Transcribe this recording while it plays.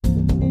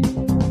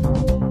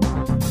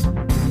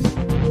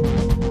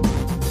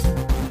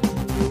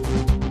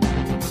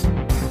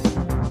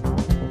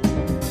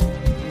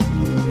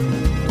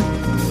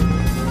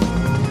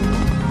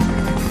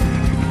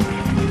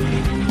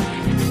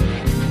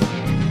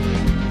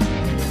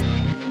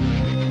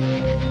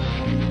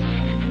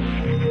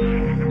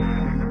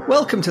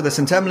Welcome to the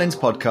St Emlyn's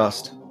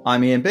podcast.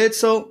 I'm Ian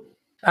Beardsall.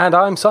 And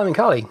I'm Simon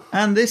Carley.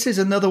 And this is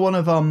another one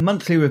of our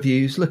monthly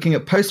reviews looking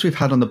at posts we've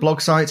had on the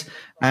blog site,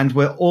 and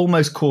we're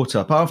almost caught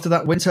up. After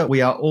that winter,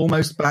 we are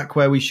almost back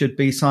where we should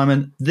be,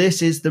 Simon.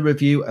 This is the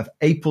review of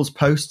April's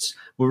posts.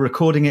 We're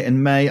recording it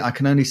in May. I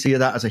can only see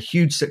that as a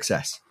huge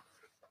success.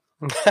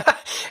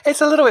 It's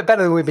a little bit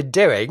better than we've been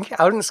doing.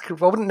 I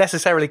wouldn't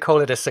necessarily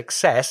call it a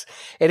success.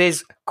 It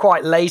is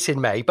quite late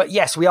in May, but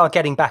yes, we are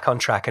getting back on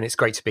track and it's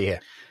great to be here.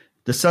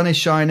 The sun is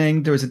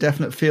shining. There is a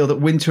definite feel that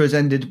winter has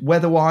ended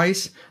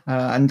weather-wise,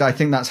 and I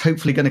think that's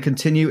hopefully going to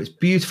continue. It's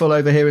beautiful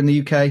over here in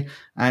the UK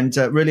and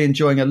really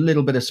enjoying a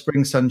little bit of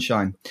spring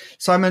sunshine.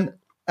 Simon,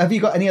 have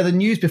you got any other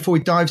news before we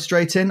dive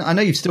straight in? I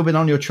know you've still been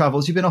on your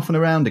travels. You've been off and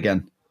around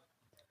again.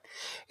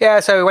 Yeah,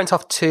 so we went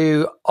off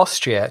to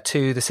Austria,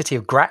 to the city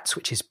of Graz,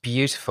 which is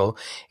beautiful,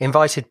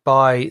 invited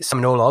by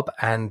Simon Orlob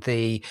and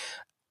the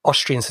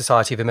Austrian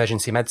Society of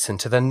Emergency Medicine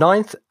to the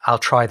 9th, I'll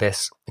try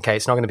this, okay,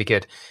 it's not going to be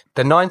good,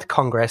 the 9th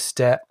Congress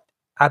der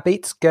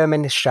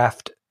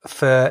Arbeitsgemeinschaft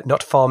für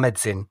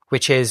Notfallmedizin,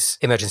 which is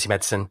emergency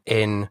medicine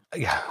in...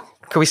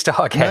 Can we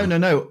start again?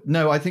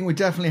 No, I think we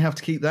definitely have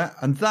to keep that.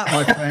 And that,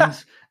 my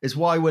friends, is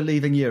why we're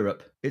leaving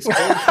Europe. It's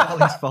all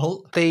Charlie's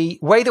fault. The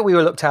way that we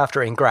were looked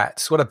after in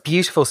Graz, what a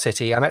beautiful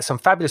city. I met some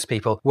fabulous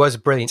people, was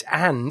brilliant.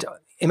 And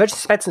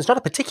emergency medicine is not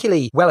a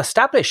particularly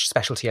well-established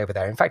specialty over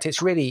there. In fact, it's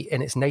really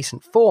in its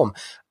nascent form.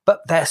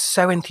 But they're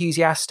so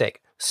enthusiastic.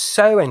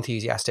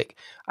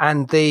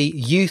 And the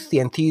youth, the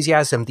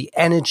enthusiasm, the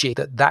energy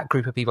that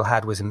group of people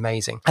had was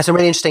amazing. I had some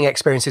really interesting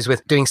experiences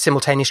with doing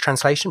simultaneous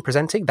translation,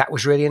 presenting. That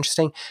was really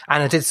interesting.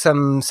 And I did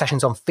some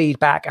sessions on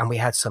feedback and we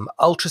had some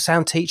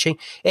ultrasound teaching.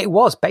 It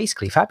was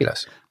basically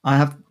fabulous.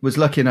 Was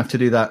lucky enough to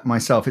do that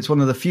myself. It's one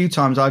of the few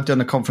times I've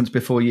done a conference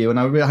before you, and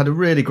I had a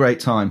really great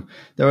time.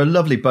 They're a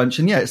lovely bunch.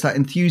 And yeah, it's that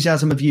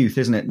enthusiasm of youth,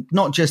 isn't it?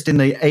 Not just in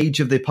the age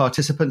of the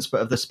participants,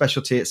 but of the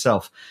specialty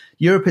itself.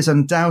 Europe is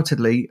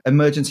undoubtedly,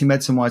 emergency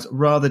medicine-wise,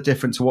 rather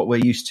different to what we're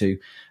used to.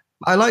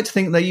 I like to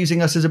think they're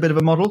using us as a bit of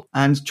a model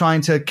and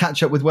trying to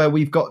catch up with where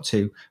we've got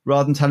to,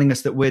 rather than telling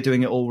us that we're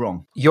doing it all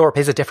wrong. Europe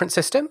is a different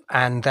system,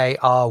 and they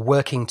are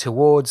working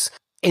towards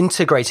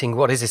integrating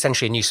what is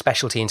essentially a new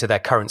specialty into their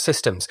current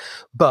systems.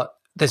 But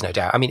there's no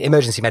doubt. I mean,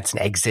 emergency medicine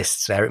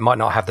exists there. It might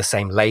not have the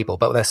same label,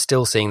 but they're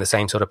still seeing the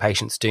same sort of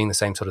patients doing the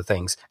same sort of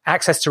things.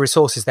 Access to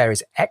resources there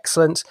is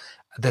excellent.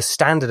 The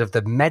standard of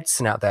the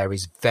medicine out there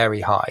is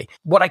very high.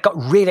 What I got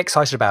really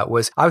excited about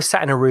was I was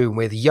sat in a room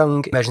with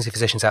young emergency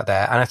physicians out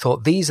there, and I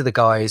thought, these are the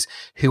guys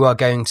who are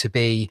going to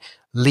be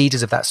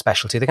leaders of that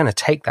specialty. They're going to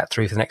take that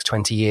through for the next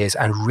 20 years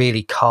and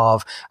really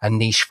carve a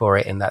niche for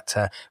it in that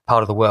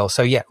part of the world.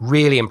 So yeah,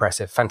 really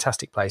impressive,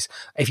 fantastic place.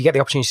 If you get the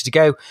opportunity to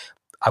go,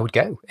 I would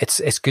go.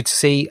 It's good to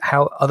see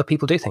how other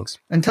people do things.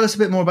 And tell us a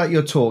bit more about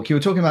your talk. You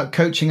were talking about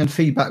coaching and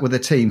feedback with a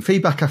team.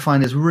 Feedback I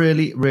find is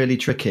really, really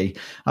tricky.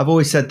 I've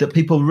always said that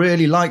people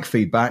really like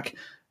feedback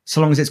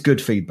so long as it's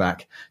good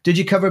feedback. Did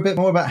you cover a bit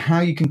more about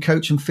how you can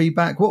coach and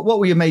feedback? What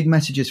were your main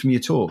messages from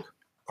your talk?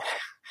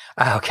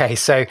 Okay,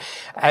 so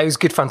it was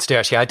good fun to do,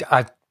 actually.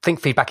 I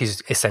think feedback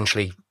is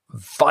essentially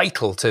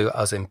vital to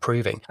us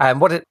improving.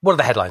 What are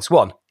the headlines?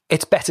 One,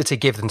 it's better to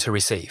give than to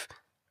receive.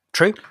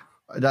 True?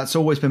 That's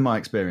always been my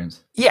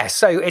experience. Yes,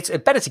 so it's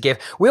better to give.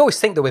 We always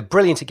think that we're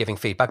brilliant at giving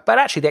feedback, but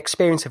actually the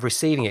experience of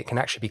receiving it can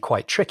actually be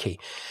quite tricky.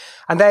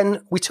 And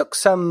then we took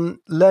some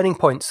learning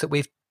points that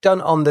we've done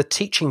on the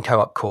teaching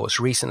co-op course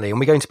recently, and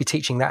we're going to be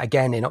teaching that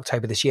again in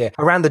October this year,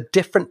 around the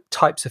different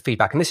types of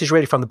feedback. And this is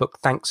really from the book,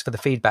 Thanks for the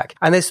Feedback.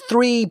 And there's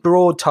 3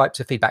 broad types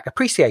of feedback.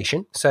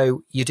 Appreciation,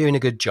 so you're doing a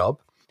good job.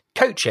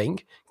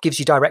 Coaching gives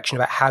you direction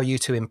about how you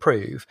to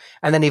improve.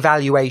 And then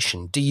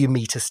evaluation, do you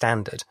meet a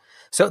standard?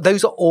 So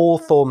those are all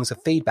forms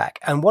of feedback.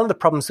 And one of the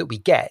problems that we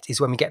get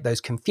is when we get those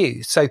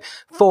confused. So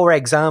for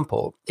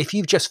example, if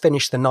you've just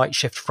finished the night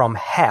shift from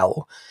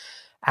hell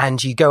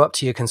and you go up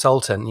to your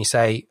consultant and you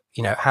say,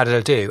 how did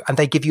I do? And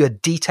they give you a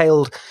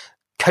detailed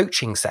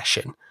coaching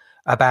session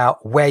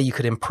about where you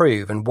could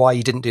improve and why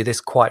you didn't do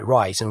this quite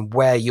right and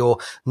where you're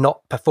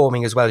not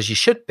performing as well as you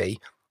should be.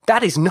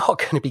 That is not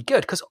going to be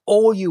good, because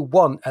all you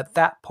want at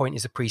that point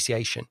is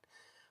appreciation.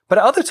 But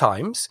at other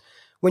times,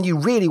 when you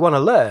really want to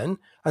learn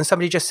and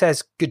somebody just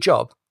says, good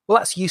job, well,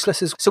 that's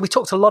useless. So we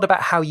talked a lot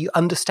about how you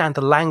understand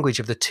the language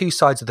of the 2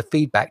 sides of the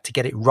feedback to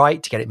get it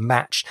right, to get it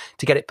matched,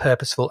 to get it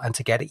purposeful, and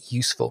to get it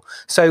useful.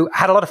 So I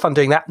had a lot of fun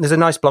doing that. And there's a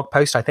nice blog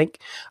post, I think,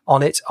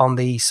 on it on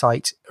the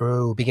site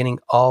beginning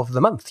of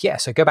the month. Yeah,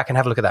 so go back and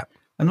have a look at that.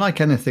 And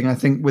like anything, I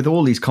think with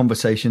all these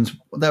conversations,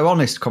 they're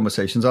honest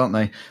conversations, aren't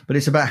they? But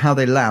it's about how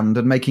they land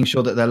and making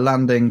sure that they're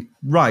landing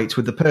right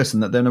with the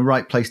person, that they're in the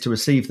right place to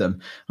receive them.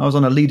 I was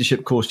on a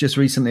leadership course just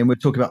recently and we were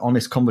talking about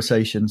honest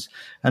conversations,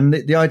 and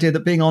the idea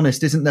that being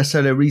honest isn't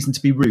necessarily a reason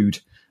to be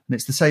rude. And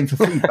it's the same for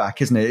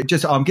feedback, isn't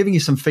it? I'm giving you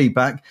some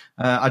feedback.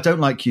 I don't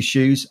like your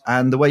shoes,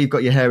 and the way you've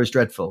got your hair is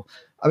dreadful.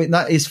 I mean,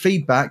 that is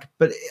feedback,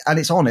 and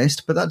it's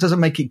honest, but that doesn't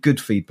make it good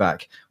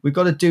feedback. We've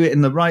got to do it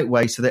in the right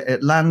way so that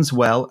it lands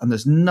well, and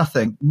there's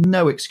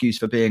no excuse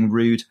for being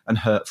rude and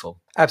hurtful.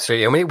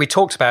 Absolutely. And we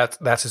talked about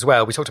that as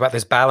well. We talked about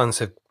this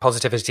balance of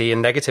positivity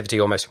and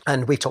negativity almost.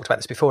 And we've talked about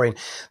this before, in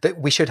that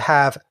we should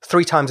have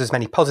 3 times as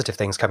many positive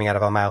things coming out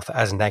of our mouth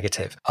as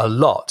negative. A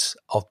lot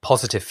of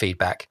positive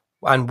feedback.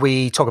 And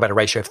we talk about a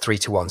ratio of 3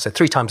 to 1. So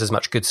 3 times as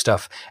much good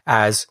stuff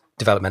as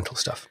developmental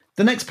stuff.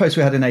 The next post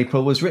we had in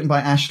April was written by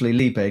Ashley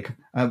Liebig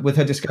with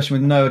her discussion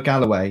with Noah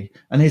Galloway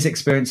and his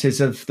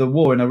experiences of the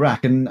war in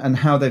Iraq and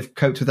how they've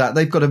coped with that.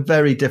 They've got a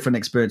very different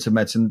experience of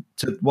medicine,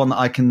 to one that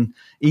I can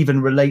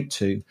even relate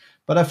to.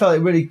 But I felt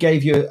it really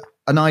gave you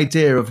an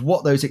idea of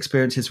what those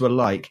experiences were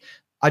like.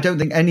 I don't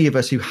think any of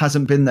us who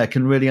hasn't been there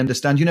can really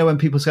understand. You know, when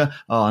people say,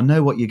 "Oh, I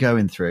know what you're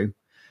going through."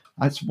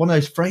 It's one of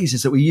those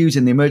phrases that we use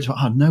in the emergency.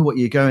 "Oh, I know what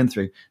you're going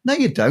through." No,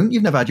 you don't.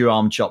 You've never had your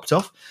arm chopped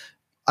off.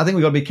 I think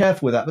we've got to be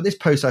careful with that. But this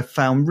post I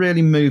found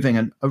really moving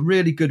and a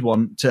really good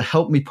one to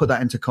help me put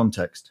that into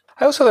context.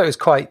 I also thought it was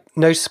quite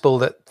noticeable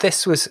that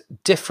this was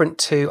different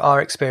to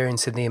our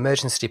experience in the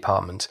emergency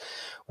department,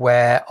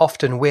 where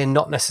often we're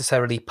not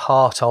necessarily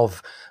part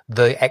of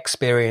the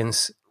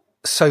experience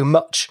so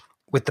much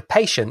with the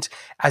patient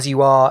as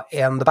you are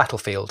on the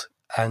battlefield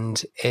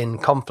and in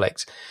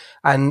conflict.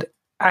 And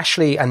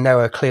Ashley and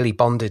Noah are clearly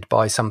bonded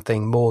by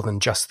something more than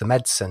just the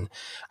medicine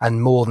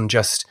and more than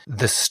just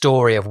the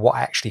story of what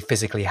actually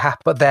physically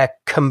happened, but their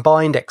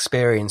combined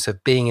experience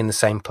of being in the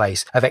same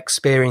place, of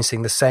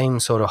experiencing the same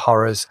sort of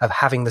horrors, of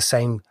having the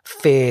same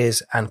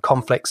fears and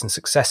conflicts and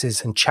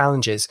successes and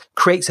challenges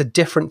creates a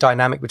different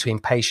dynamic between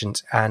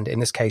patient and, in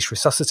this case,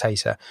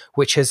 resuscitator,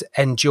 which has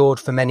endured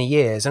for many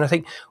years. And I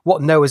think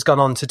what Noah's gone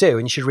on to do,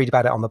 and you should read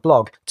about it on the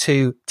blog,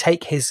 to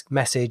take his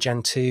message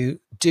and to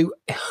do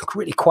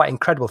really quite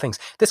incredible things.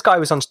 This guy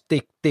was on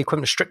the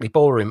equivalent of Strictly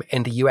Ballroom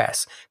in the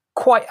US.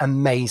 Quite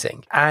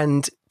amazing.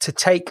 And to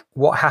take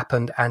what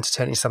happened and to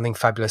turn it into something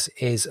fabulous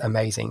is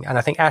amazing. And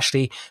I think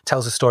Ashley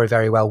tells the story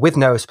very well with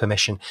Noah's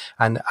permission.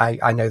 And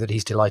I know that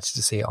he's delighted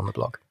to see it on the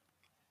blog.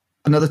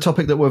 Another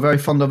topic that we're very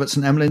fond of at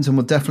St Emlyn's and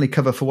we'll definitely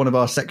cover for one of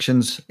our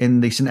sections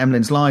in the St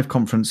Emlyn's Live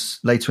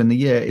conference later in the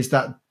year is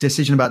that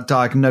decision about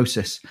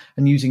diagnosis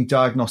and using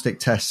diagnostic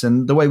tests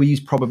and the way we use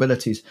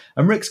probabilities.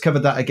 And Rick's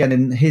covered that again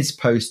in his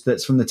post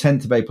that's from the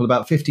 10th of April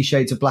about 50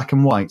 Shades of Black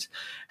and White,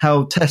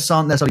 how tests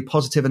aren't necessarily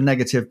positive and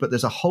negative, but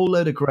there's a whole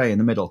load of grey in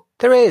the middle.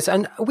 There is.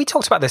 And we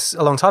talked about this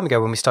a long time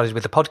ago when we started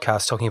with the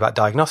podcast talking about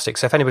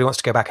diagnostics. So if anybody wants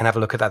to go back and have a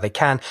look at that, they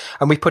can.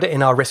 And we put it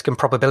in our risk and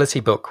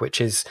probability book,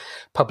 which is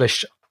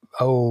published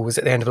was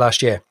it the end of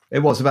last year? It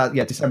was about,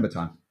 December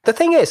time. The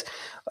thing is,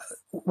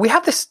 we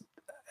have this,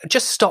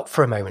 just stop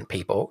for a moment,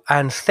 people,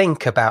 and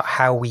think about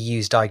how we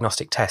use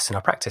diagnostic tests in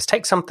our practice.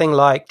 Take something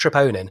like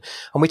troponin,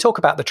 and we talk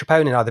about the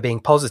troponin either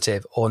being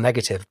positive or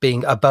negative,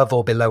 being above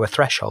or below a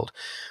threshold.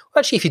 Well,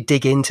 actually, if you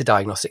dig into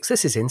diagnostics,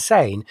 this is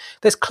insane.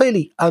 There's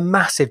clearly a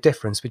massive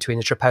difference between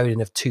a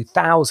troponin of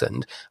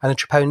 2000 and a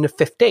troponin of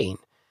 15.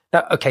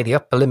 Now, okay, the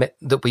upper limit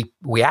that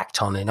we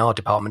act on in our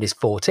department is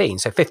 14,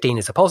 so 15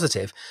 is a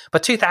positive,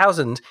 but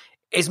 2000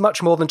 is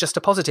much more than just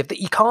a positive,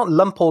 that you can't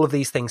lump all of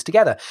these things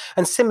together.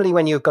 And similarly,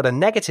 when you've got a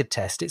negative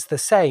test, it's the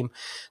same.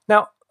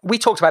 Now, we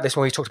talked about this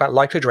when we talked about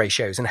likelihood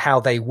ratios and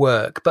how they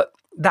work, but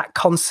that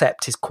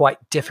concept is quite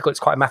difficult. It's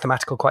quite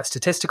mathematical, quite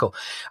statistical.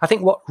 I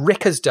think what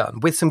Rick has done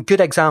with some good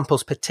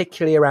examples,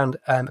 particularly around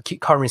acute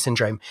coronary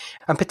syndrome,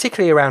 and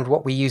particularly around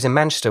what we use in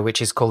Manchester,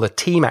 which is called a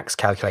Tmax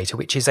calculator,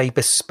 which is a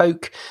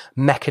bespoke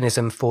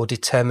mechanism for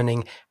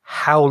determining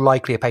how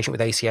likely a patient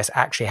with ACS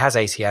actually has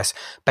ACS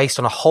based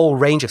on a whole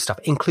range of stuff,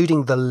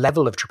 including the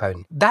level of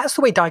troponin. That's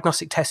the way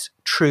diagnostic tests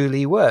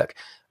truly work.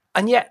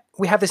 And yet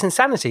we have this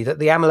insanity that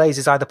the amylase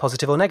is either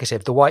positive or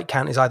negative. The white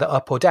count is either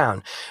up or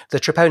down.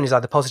 The troponin is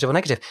either positive or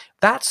negative.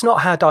 That's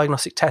not how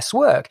diagnostic tests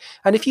work.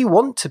 And if you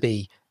want to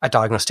be a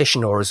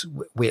diagnostician, or as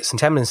we at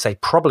St Emlyn's say,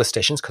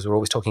 probabilisticians, because we're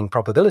always talking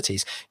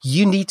probabilities,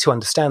 you need to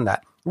understand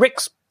that.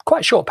 Rick's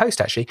quite a short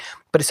post, actually,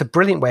 but it's a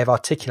brilliant way of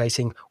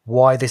articulating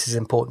why this is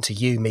important to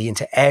you, me, and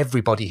to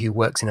everybody who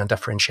works in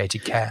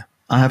undifferentiated care.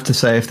 I have to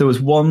say, if there was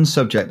one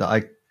subject that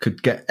I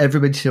could get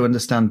everybody to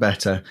understand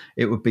better,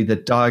 it would be the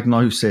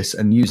diagnosis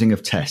and using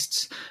of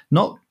tests.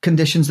 Not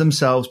conditions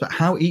themselves, but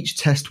how each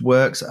test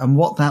works and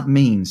what that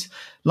means.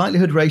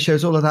 Likelihood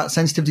ratios, all of that,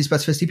 sensitivity,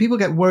 specificity. People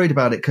get worried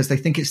about it because they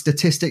think it's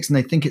statistics and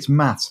they think it's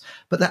maths,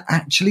 but they're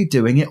actually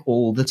doing it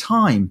all the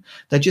time.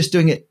 They're just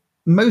doing it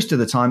most of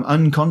the time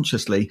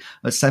unconsciously,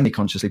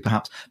 semi-consciously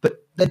perhaps,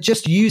 but they're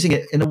just using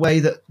it in a way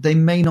that they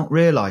may not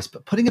realize.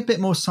 But putting a bit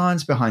more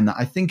science behind that,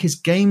 I think, is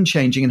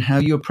game-changing in how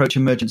you approach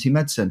emergency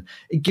medicine.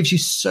 It gives you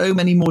so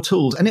many more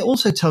tools. And it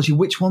also tells you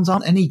which ones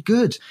aren't any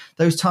good.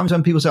 Those times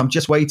when people say, I'm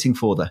just waiting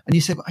for that. And you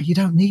say, well, you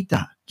don't need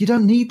that. You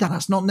don't need that.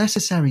 That's not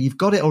necessary. You've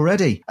got it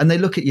already. And they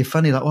look at you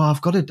funny like, well,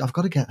 I've got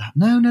to get that.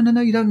 No,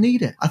 you don't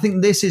need it. I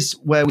think this is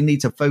where we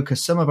need to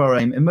focus some of our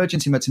aim.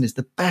 Emergency medicine is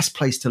the best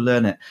place to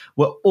learn it.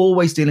 We're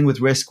always dealing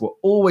with risk. We're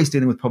always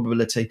dealing with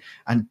probability.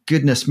 And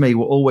goodness me,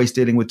 we're always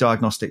dealing with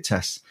diagnostic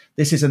tests.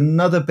 This is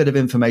another bit of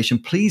information.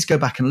 Please go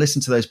back and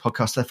listen to those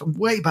podcasts. They're from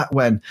way back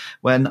when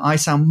I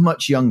sound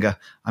much younger,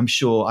 I'm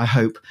sure, I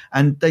hope.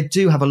 And they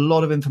do have a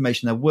lot of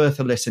information. They're worth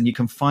a listen. You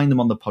can find them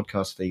on the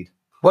podcast feed.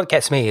 What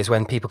gets me is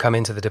when people come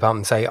into the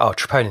department and say, oh,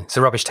 troponin, it's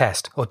a rubbish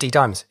test, or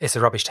D-dimes, it's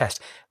a rubbish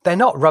test. They're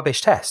not rubbish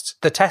tests.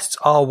 The tests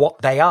are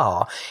what they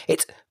are.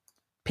 It's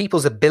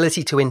people's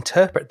ability to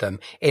interpret them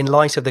in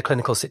light of the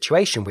clinical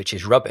situation, which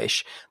is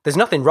rubbish. There's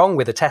nothing wrong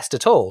with a test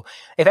at all.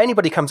 If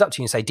anybody comes up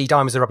to you and say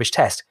D-dime is a rubbish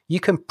test, you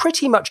can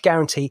pretty much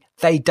guarantee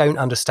they don't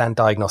understand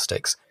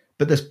diagnostics.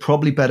 But there's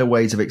probably better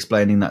ways of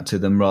explaining that to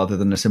them rather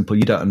than a simple,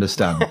 you don't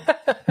understand.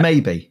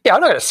 Maybe. Yeah,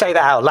 I'm not going to say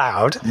that out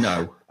loud.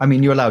 No. I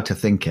mean, you're allowed to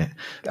think it.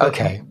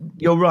 Okay.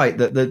 You're right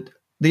that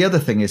the other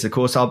thing is, of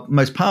course, our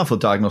most powerful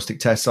diagnostic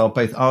tests are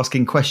both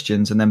asking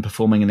questions and then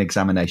performing an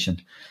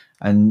examination.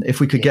 And if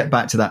we could get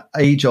back to that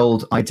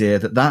age-old idea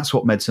that that's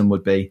what medicine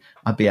would be,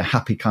 I'd be a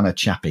happy kind of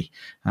chappy.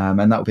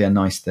 And that would be a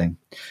nice thing.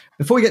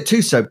 Before we get too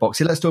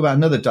soapboxy, let's talk about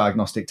another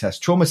diagnostic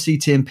test, trauma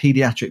CT in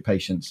pediatric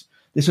patients.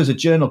 This was a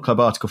Journal Club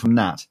article from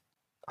Nat.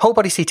 Whole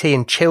body CT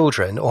in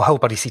children, or whole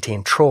body CT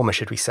in trauma,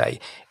 should we say,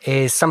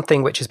 is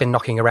something which has been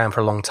knocking around for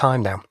a long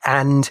time now.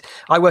 And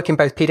I work in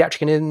both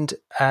pediatric and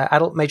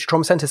adult major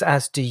trauma centres,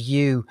 as do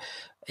you,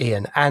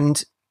 Ian.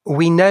 And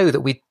we know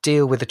that we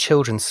deal with the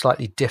children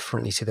slightly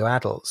differently to the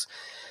adults.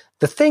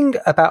 The thing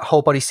about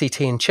whole body CT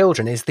in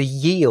children is the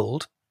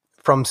yield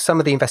from some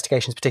of the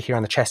investigations, particularly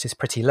around the chest, is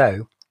pretty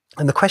low.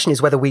 And the question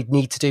is whether we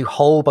need to do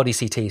whole body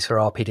CTs for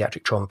our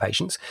pediatric trauma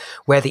patients,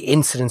 where the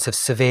incidence of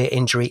severe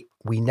injury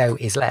we know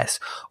is less,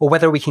 or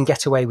whether we can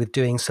get away with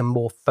doing some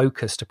more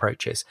focused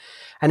approaches.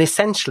 And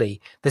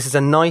essentially, this is a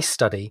nice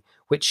study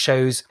which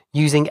shows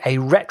using a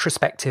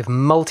retrospective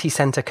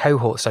multi-center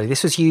cohort study.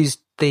 This was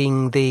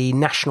using the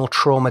National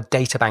Trauma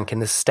Data Bank in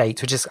the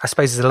States, which is, I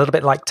suppose, is a little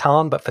bit like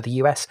TARN, but for the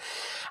US.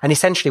 And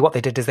essentially what they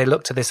did is they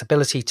looked at this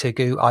ability to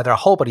do either a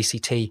whole body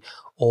CT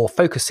or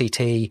focus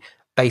CT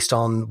based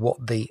on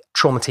what the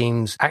trauma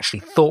teams actually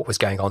thought was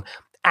going on.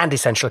 And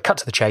essentially, cut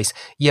to the chase,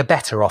 you're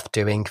better off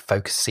doing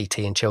focus CT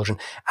in children.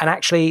 And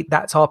actually,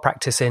 that's our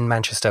practice in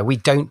Manchester. We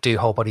don't do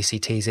whole body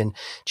CTs in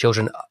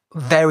children.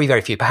 Very, very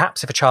few.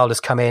 Perhaps if a child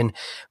has come in,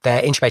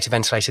 they're intubated,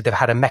 ventilated, they've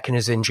had a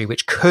mechanism injury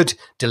which could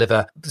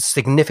deliver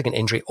significant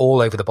injury all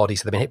over the body.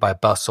 So they've been hit by a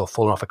bus or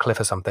fallen off a cliff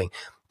or something.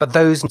 But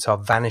those are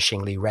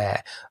vanishingly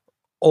rare.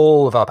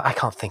 I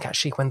can't think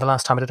actually when the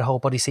last time I did a whole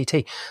body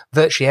CT.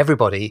 Virtually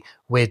everybody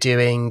we're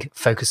doing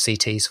focus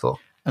CTs for.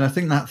 And I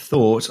think that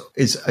thought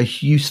is a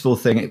useful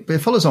thing. It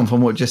follows on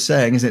from what you're just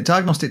saying, isn't it?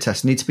 Diagnostic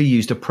tests need to be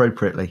used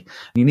appropriately.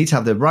 You need to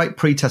have the right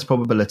pre-test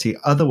probability.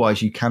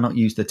 Otherwise, you cannot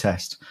use the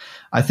test.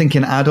 I think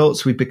in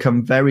adults, we've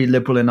become very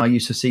liberal in our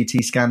use of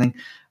CT scanning.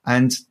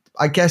 And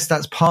I guess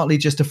that's partly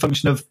just a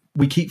function of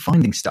we keep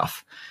finding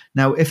stuff.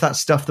 Now, if that's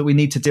stuff that we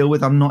need to deal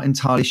with, I'm not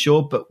entirely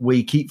sure, but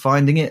we keep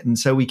finding it. And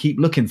so we keep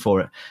looking for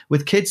it.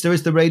 With kids, there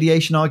is the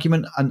radiation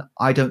argument. And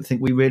I don't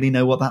think we really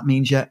know what that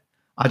means yet.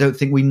 I don't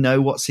think we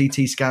know what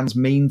CT scans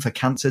mean for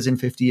cancers in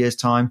 50 years'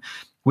 time.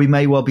 We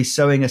may well be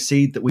sowing a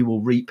seed that we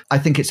will reap. I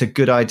think it's a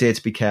good idea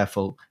to be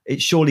careful.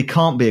 It surely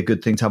can't be a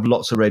good thing to have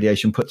lots of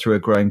radiation put through a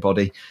growing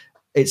body.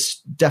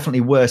 It's definitely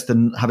worse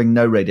than having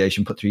no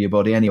radiation put through your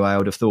body anyway, I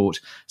would have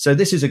thought. So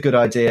this is a good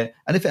idea.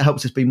 And if it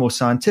helps us be more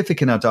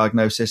scientific in our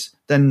diagnosis,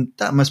 then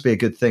that must be a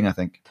good thing, I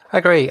think. I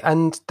agree.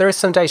 And there is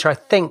some data, I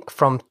think,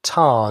 from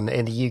TARN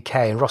in the UK,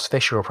 and Ross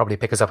Fisher will probably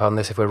pick us up on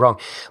this if we're wrong.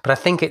 But I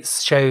think it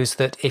shows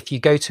that if you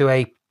go to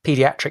a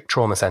pediatric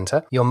trauma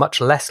centre, you're much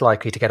less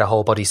likely to get a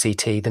whole body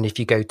CT than if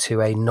you go to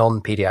a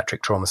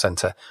non-pediatric trauma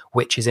centre,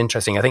 which is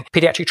interesting. I think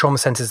pediatric trauma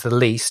centre is the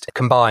least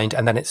combined,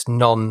 and then it's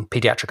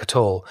non-pediatric at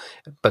all,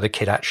 but a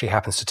kid actually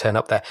happens to turn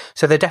up there.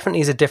 So there definitely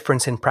is a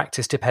difference in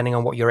practice depending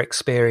on what your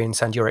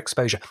experience and your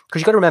exposure.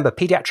 Because you've got to remember,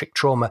 pediatric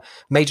trauma,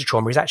 major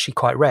trauma, is actually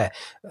quite rare.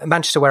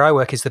 Manchester, where I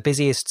work, is the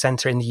busiest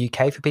centre in the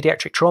UK for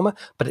pediatric trauma,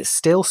 but it's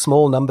still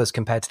small numbers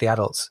compared to the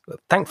adults.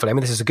 Thankfully, I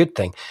mean, this is a good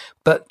thing,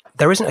 but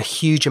there isn't a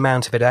huge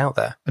amount of it out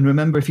there. And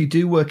remember, if you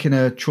do work in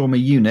a trauma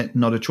unit,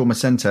 not a trauma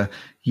centre,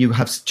 you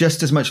have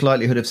just as much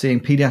likelihood of seeing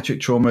paediatric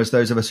trauma as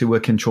those of us who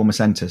work in trauma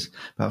centres.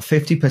 About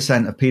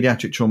 50% of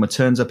paediatric trauma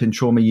turns up in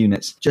trauma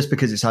units just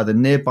because it's either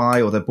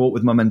nearby or they're bought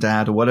with mum and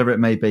dad or whatever it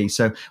may be.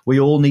 So we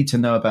all need to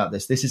know about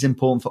this. This is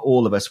important for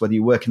all of us, whether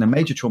you work in a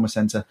major trauma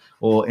centre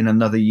or in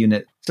another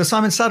unit. So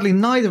Simon, sadly,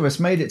 neither of us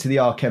made it to the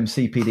ArChem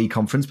CPD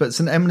conference, but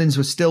St Emlyn's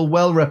was still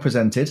well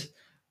represented.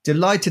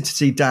 Delighted to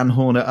see Dan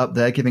Horner up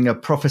there giving a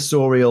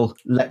professorial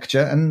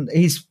lecture, and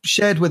he's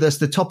shared with us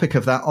the topic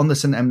of that on the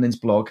St Emlyn's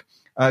blog.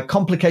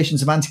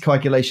 complications of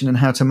anticoagulation and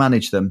how to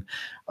manage them.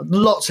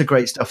 Lots of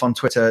great stuff on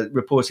Twitter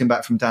reporting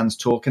back from Dan's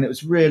talk. And it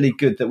was really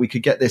good that we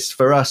could get this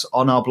for us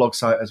on our blog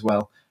site as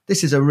well.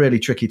 This is a really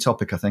tricky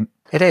topic, I think.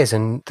 It is.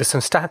 And there's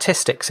some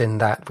statistics in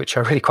that which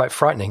are really quite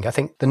frightening. I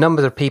think the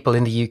number of people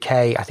in the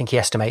UK, I think he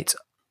estimates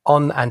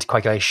on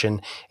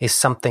anticoagulation is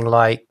something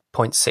like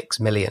 0.6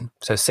 million,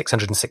 so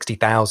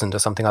 660,000 or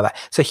something like that.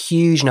 It's a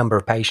huge number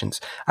of patients.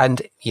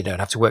 And you don't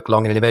have to work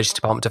long in an emergency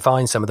department to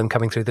find some of them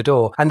coming through the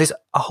door. And there's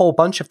a whole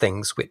bunch of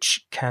things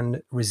which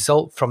can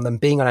result from them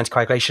being on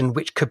anticoagulation,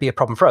 which could be a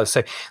problem for us.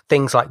 So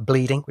things like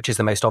bleeding, which is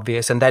the most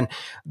obvious. And then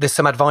there's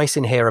some advice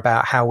in here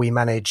about how we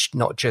manage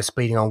not just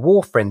bleeding on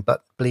warfarin,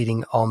 but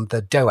bleeding on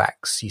the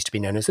DOACs, used to be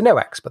known as the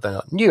NOACs, but they're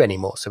not new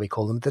anymore. So we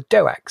call them the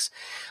DOACs,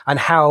 and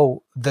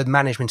how the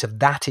management of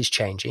that is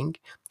changing.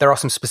 There are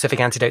some specific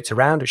antidotes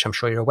around, which I'm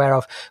sure you're aware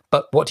of.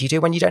 But what do you do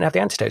when you don't have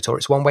the antidote, or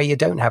it's one way you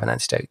don't have an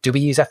antidote? Do we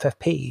use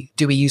FFP?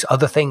 Do we use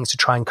other things to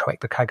try and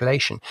correct the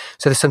coagulation?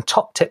 So there's some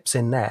top tips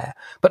in there.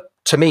 But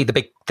to me, the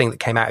big thing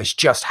that came out is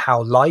just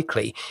how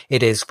likely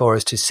it is for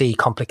us to see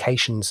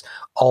complications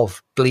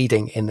of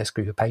bleeding in this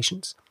group of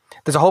patients.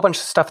 There's a whole bunch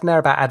of stuff in there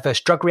about adverse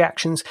drug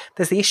reactions.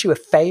 There's the issue of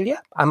failure.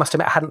 I must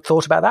admit, I hadn't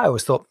thought about that. I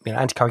always thought,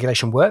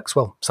 anticoagulation works.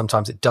 Well,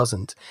 sometimes it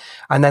doesn't.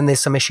 And then there's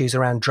some issues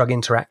around drug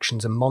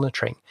interactions and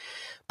monitoring.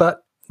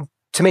 But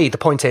to me, the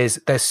point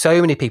is there's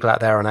so many people out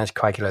there on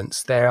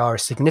anticoagulants. There are a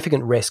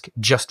significant risk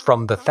just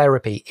from the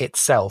therapy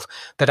itself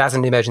that as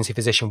an emergency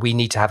physician, we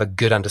need to have a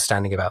good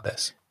understanding about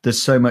this.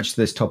 There's so much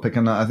to this topic,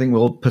 and I think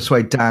we'll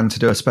persuade Dan to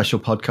do a special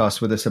podcast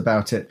with us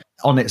about it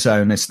on its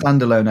own, a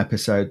standalone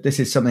episode.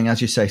 This is something,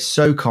 as you say,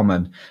 so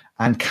common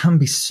and can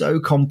be so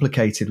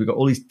complicated. We've got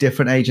all these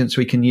different agents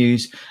we can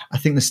use. I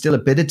think there's still a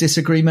bit of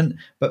disagreement,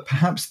 but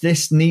perhaps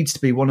this needs to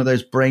be one of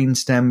those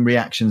brainstem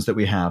reactions that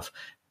we have.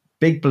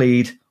 Big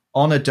bleed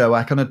on a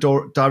DOAC, on a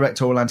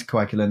direct oral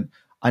anticoagulant.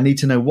 I need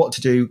to know what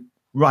to do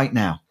right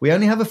now. We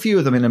only have a few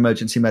of them in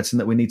emergency medicine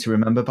that we need to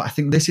remember, but I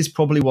think this is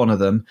probably one of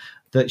them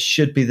that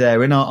should be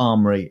there in our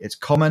armory. It's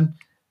common,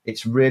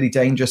 it's really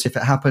dangerous if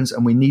it happens,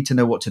 and we need to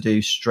know what to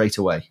do straight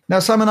away. Now,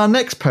 Simon, our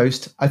next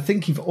post, I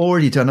think you've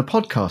already done a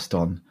podcast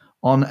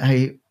on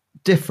a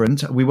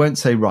different, we won't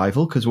say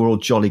rival because we're all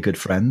jolly good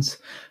friends,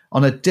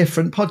 on a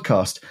different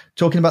podcast,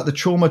 talking about the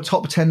Trauma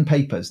Top 10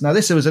 Papers. Now,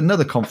 this was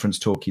another conference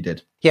talk you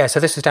did. Yeah, so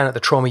this was down at the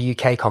Trauma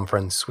UK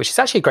conference, which is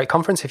actually a great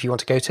conference if you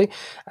want to go to.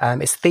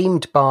 It's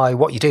themed by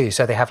what you do.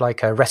 So they have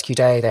like a rescue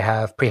day, they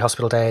have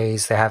pre-hospital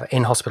days, they have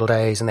in-hospital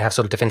days, and they have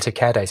sort of definitive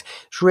care days.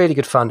 It's really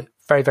good fun,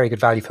 very, very good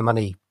value for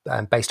money,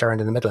 based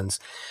around in the Midlands.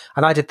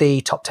 And I did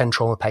the top 10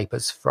 trauma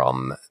papers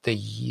from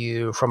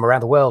around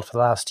the world for the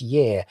last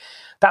year.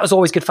 That was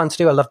always good fun to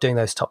do. I love doing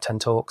those top 10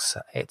 talks.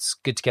 It's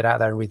good to get out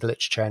there and read the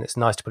literature, and it's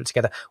nice to put it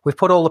together. We've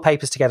put all the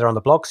papers together on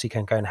the blog, so you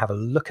can go and have a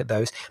look at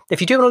those.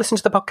 If you do want to listen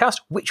to the podcast,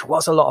 which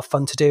was a lot of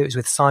fun to do, it was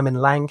with Simon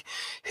Lang,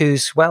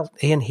 who's, well,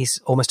 Ian, he's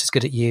almost as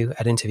good at you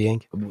at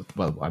interviewing.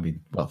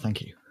 Well,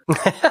 thank you.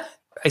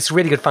 It's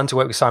really good fun to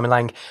work with Simon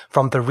Lang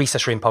from the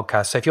Resus Room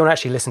podcast. So if you want to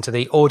actually listen to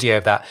the audio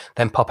of that,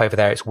 then pop over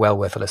there. It's well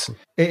worth a listen.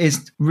 It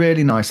is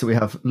really nice that we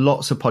have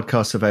lots of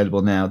podcasts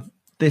available now.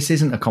 This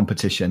isn't a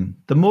competition.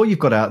 The more you've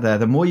got out there,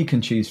 the more you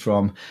can choose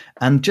from,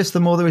 and just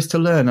the more there is to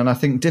learn. And I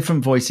think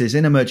different voices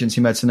in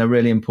emergency medicine are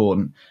really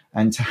important.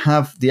 And to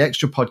have the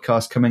extra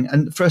podcast coming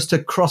and for us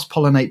to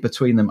cross-pollinate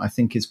between them, I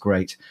think is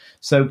great.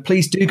 So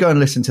please do go and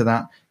listen to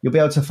that. You'll be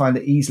able to find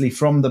it easily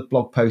from the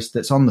blog post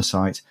that's on the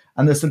site.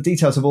 And there's some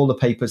details of all the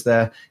papers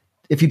there.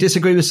 If you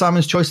disagree with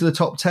Simon's choice of the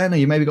top 10, or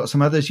you maybe got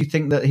some others you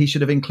think that he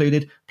should have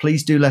included,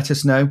 please do let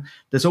us know.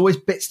 There's always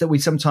bits that we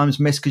sometimes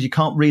miss because you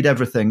can't read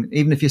everything.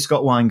 Even if you're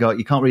Scott Weingart,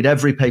 you can't read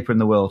every paper in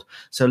the world.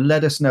 So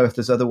let us know if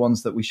there's other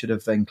ones that we should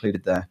have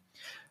included there.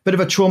 Bit of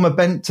a trauma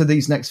bent to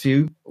these next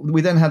few.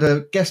 We then had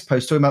a guest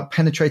post talking about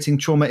penetrating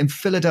trauma in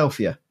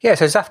Philadelphia. Yeah,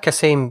 so Zaf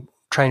Kasim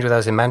trained with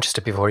us in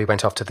Manchester before he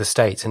went off to the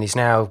States, and he's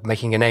now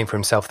making a name for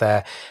himself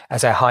there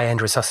as a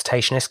high-end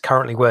resuscitationist,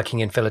 currently working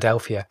in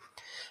Philadelphia.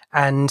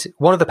 And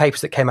one of the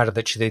papers that came out of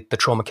the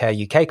Trauma Care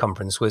UK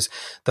conference was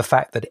the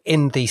fact that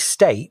in the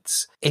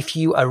States, if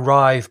you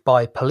arrive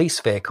by police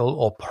vehicle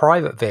or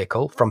private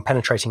vehicle from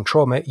penetrating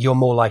trauma, you're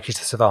more likely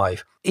to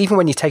survive. Even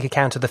when you take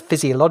account of the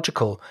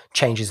physiological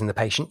changes in the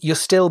patient, you're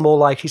still more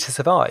likely to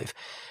survive.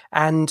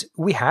 And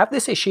we have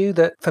this issue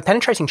that for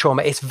penetrating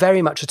trauma, it's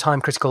very much a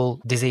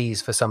time-critical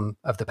disease for some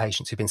of the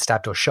patients who've been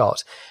stabbed or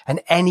shot. And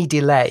any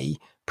delay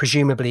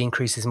presumably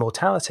increases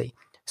mortality.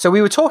 So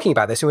we were talking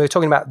about this, and we were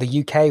talking about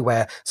the UK,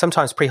 where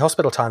sometimes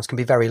pre-hospital times can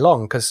be very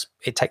long because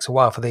it takes a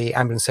while for the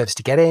ambulance service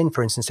to get in,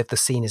 for instance, if the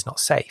scene is not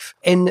safe.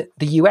 In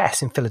the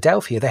US, in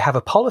Philadelphia, they have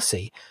a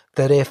policy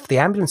that if the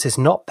ambulance is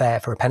not there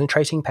for a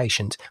penetrating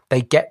patient,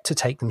 they get to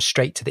take them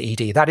straight to the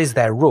ED. That is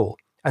their rule.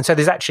 And so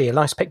there's actually a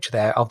nice picture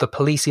there of the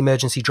police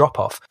emergency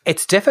drop-off.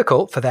 It's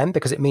difficult for them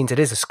because it means it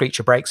is a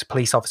screecher brakes. A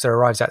police officer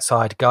arrives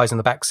outside, guy's in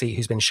the back seat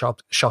who's been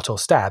shot or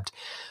stabbed.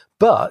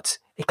 But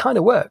it kind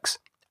of works.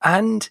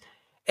 And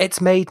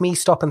it's made me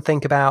stop and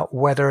think about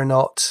whether or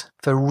not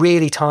for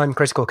really time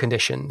critical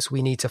conditions,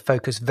 we need to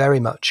focus very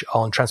much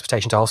on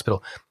transportation to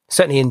hospital.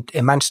 Certainly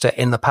in Manchester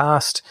in the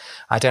past,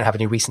 I don't have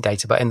any recent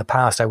data, but in the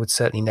past, I would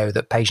certainly know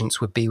that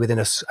patients would be within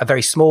a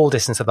very small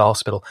distance of the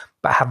hospital,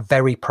 but have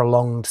very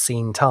prolonged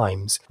scene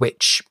times,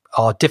 which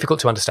are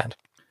difficult to understand.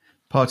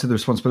 Part of the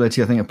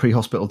responsibility, I think, of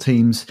pre-hospital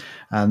teams,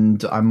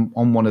 and I'm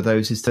on one of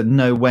those, is to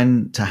know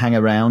when to hang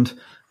around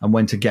and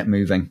when to get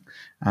moving.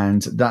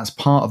 And that's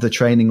part of the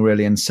training,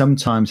 really. And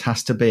sometimes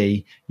has to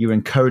be you're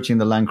encouraging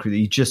the land crew that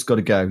you just got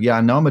to go. Yeah,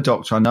 I know I'm a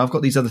doctor. I know I've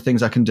got these other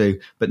things I can do,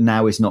 but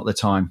now is not the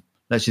time.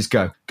 Let's just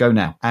go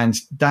now. And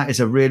that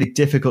is a really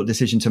difficult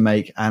decision to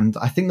make. And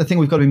I think the thing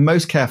we've got to be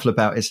most careful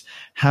about is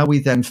how we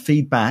then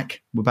feed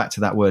back. We're back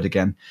to that word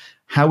again.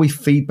 How we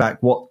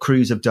feedback what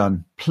crews have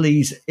done.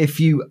 Please,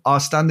 if you are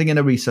standing in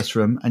a resus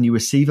room and you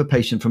receive a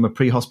patient from a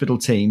pre-hospital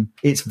team,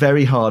 it's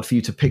very hard for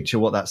you to picture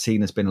what that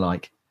scene has been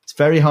like. It's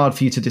very hard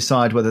for you to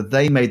decide whether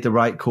they made the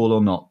right call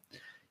or not.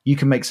 You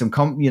can make some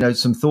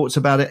thoughts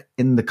about it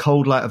in the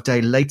cold light of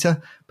day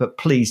later, but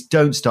please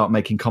don't start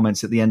making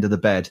comments at the end of the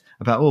bed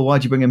about, oh,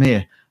 why'd you bring him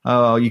here?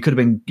 Oh, you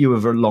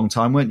were for a long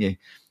time, weren't you?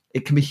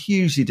 It can be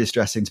hugely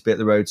distressing to be at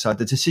the roadside.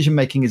 The decision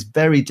making is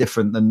very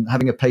different than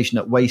having a patient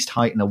at waist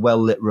height in a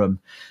well-lit room.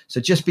 So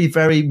just be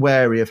very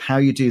wary of how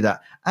you do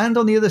that. And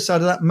on the other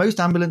side of that, most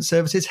ambulance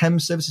services,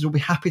 HEMS services, will be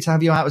happy to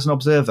have you out as an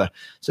observer.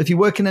 So if you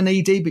work in an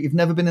ED, but you've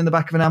never been in the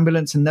back of an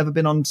ambulance and never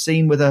been on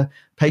scene with a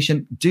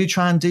patient, do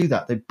try and do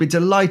that. They'd be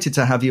delighted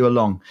to have you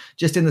along,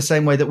 just in the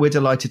same way that we're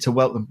delighted to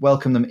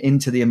welcome them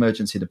into the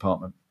emergency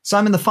department.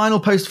 Simon, the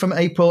final post from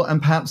April,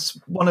 and perhaps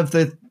one of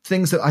the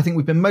things that I think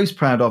we've been most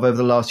proud of over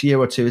the last year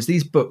or two, is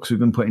these books we've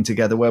been putting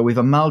together where we've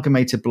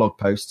amalgamated blog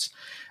posts.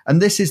 And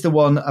this is the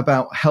one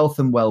about health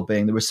and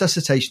well-being, the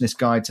Resuscitationist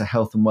Guide to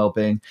Health and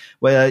Well-being,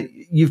 where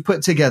you've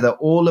put together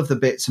all of the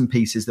bits and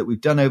pieces that we've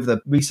done over the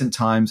recent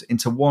times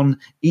into one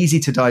easy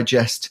to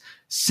digest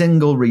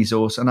single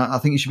resource. And I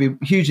think you should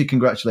be hugely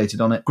congratulated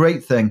on it.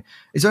 Great thing.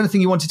 Is there anything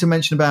you wanted to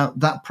mention about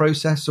that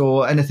process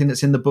or anything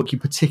that's in the book you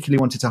particularly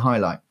wanted to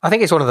highlight? I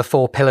think it's one of the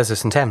 4 pillars of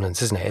St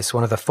Emlyn's, isn't it? It's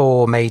one of the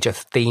 4 major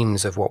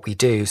themes of what we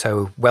do.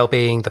 So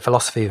well-being, the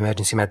philosophy of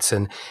emergency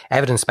medicine,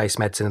 evidence-based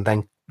medicine, and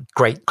then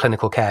great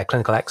clinical care,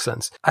 clinical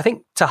excellence. I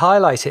think to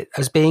highlight it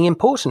as being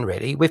important,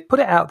 really, we've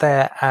put it out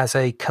there as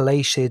a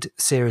collated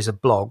series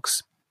of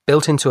blogs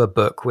built into a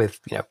book with,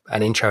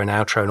 an intro and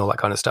outro and all that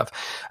kind of stuff,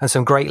 and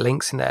some great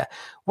links in there.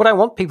 What I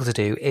want people to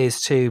do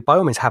is to, by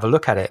all means, have a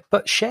look at it,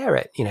 but share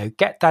it,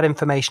 get that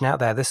information out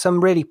there. There's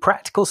some really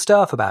practical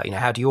stuff about,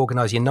 how do you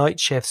organize your night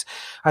shifts?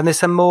 And there's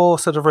some more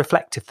sort of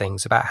reflective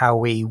things about how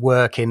we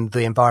work in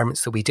the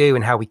environments that we do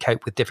and how we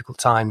cope with difficult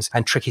times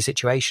and tricky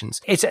situations.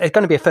 It's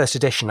going to be a first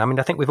edition. I mean,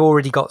 I think we've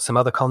already got some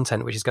other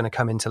content which is going to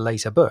come into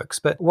later books,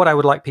 but what I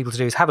would like people to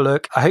do is have a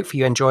look. I hope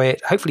you enjoy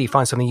it. Hopefully you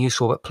find something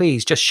useful, but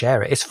please just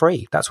share it. It's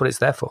free. That's what it's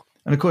there for.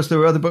 And of course, there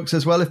are other books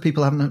as well. If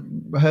people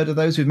haven't heard of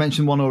those, we've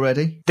mentioned one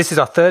already. This is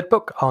our 3rd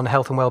book on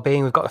health and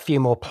well-being. We've got a few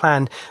more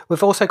planned.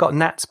 We've also got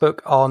Nat's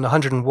book on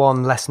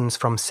 101 lessons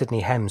from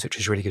Sydney HEMS, which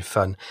is really good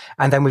fun.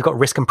 And then we've got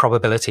risk and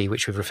probability,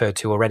 which we've referred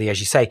to already, as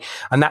you say.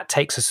 And that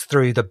takes us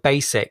through the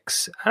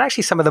basics and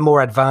actually some of the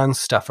more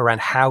advanced stuff around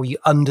how you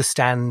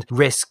understand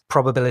risk,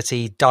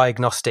 probability,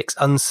 diagnostics,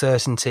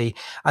 uncertainty,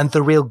 and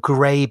the real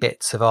grey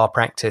bits of our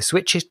practice,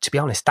 which is, to be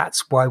honest,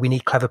 that's why we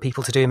need clever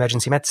people to do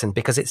emergency medicine,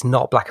 because it's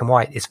not black and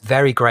white. It's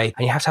very grey,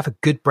 and you have to have a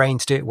good brain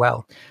to do it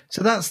well.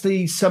 So that's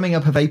the summing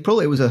up of April.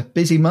 It was a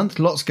busy month,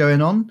 lots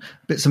going on,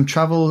 some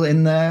travel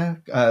in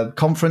there,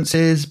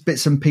 conferences,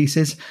 bits and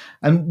pieces.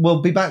 And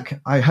we'll be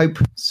back, I hope,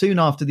 soon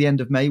after the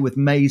end of May with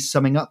May's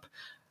summing up.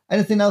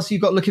 Anything else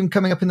you've got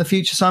coming up in the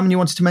future, Simon, you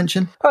wanted to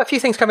mention? Well, a few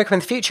things coming up in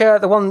the future.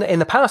 The one in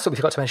the past that we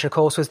forgot to mention, of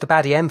course, was the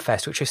Baddie M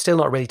Fest, which we've still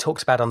not really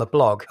talked about on the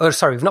blog.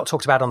 We've not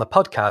talked about on the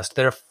podcast.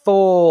 There are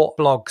 4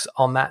 blogs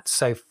on that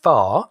so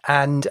far,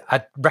 and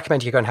I'd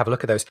recommend you go and have a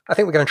look at those. I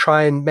think we're going to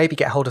try and maybe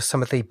get hold of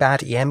some of the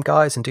Baddie M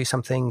guys and do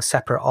something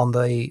separate on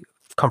the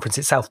conference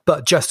itself.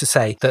 But just to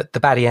say that the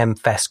Baddie M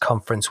Fest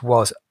conference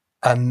was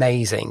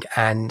amazing,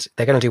 and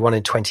they're going to do one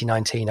in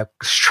 2019. I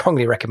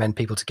strongly recommend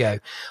people to go,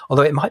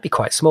 although it might be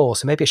quite small,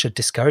 so maybe I should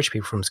discourage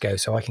people from to go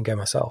so I can go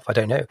myself. I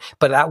don't know,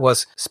 but that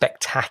was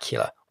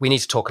spectacular. We need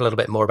to talk a little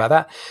bit more about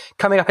that.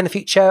 Coming up in the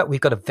future,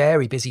 we've got a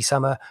very busy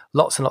summer,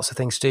 lots and lots of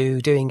things to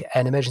do, doing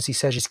an emergency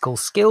surgical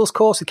skills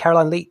course with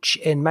Caroline Leach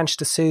in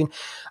Manchester soon.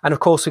 And of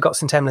course, we've got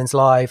St Emlyn's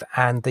Live,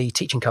 and the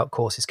Teaching Co-op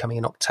course is coming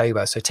in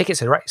October. So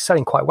tickets are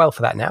selling quite well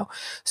for that now.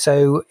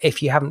 So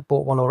if you haven't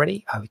bought one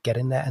already, I would get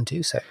in there and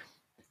do so.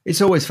 It's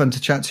always fun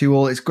to chat to you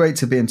all. It's great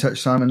to be in touch,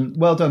 Simon.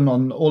 Well done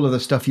on all of the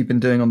stuff you've been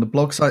doing on the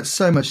blog site.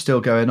 So much still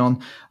going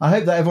on. I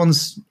hope that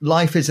everyone's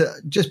life is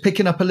just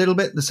picking up a little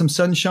bit. There's some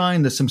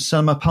sunshine. There's some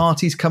summer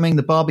parties coming.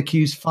 The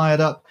barbecue's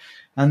fired up.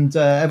 And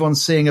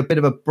everyone's seeing a bit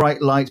of a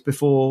bright light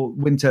before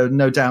winter,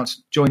 no doubt,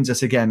 joins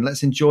us again.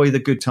 Let's enjoy the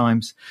good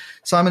times.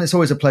 Simon, it's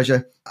always a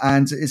pleasure.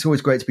 And it's always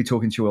great to be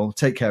talking to you all.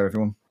 Take care,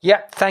 everyone.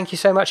 Yeah, thank you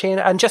so much, Ian.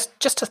 And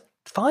just a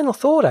final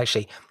thought,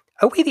 actually.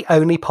 Are we the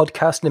only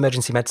podcast in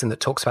emergency medicine that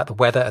talks about the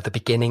weather at the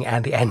beginning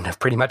and the end of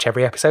pretty much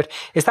every episode?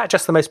 Is that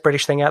just the most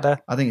British thing out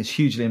there? I think it's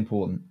hugely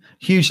important,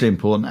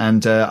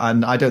 and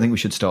I don't think we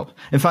should stop.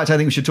 In fact, I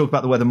think we should talk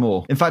about the weather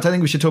more. In fact, I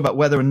think we should talk about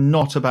weather and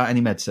not about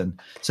any medicine.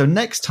 So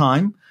next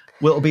time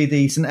will be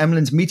the St.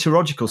 Emlyn's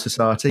Meteorological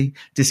Society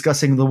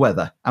discussing the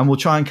weather, and we'll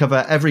try and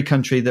cover every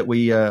country that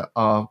we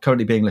are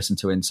currently being listened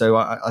to in. So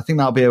I think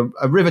that'll be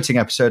a riveting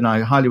episode, and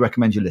I highly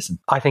recommend you listen.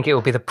 I think it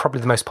will be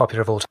probably the most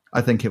popular of all time. I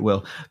think it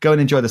will. Go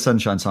and enjoy the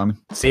sunshine, Simon.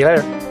 See you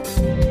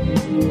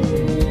later.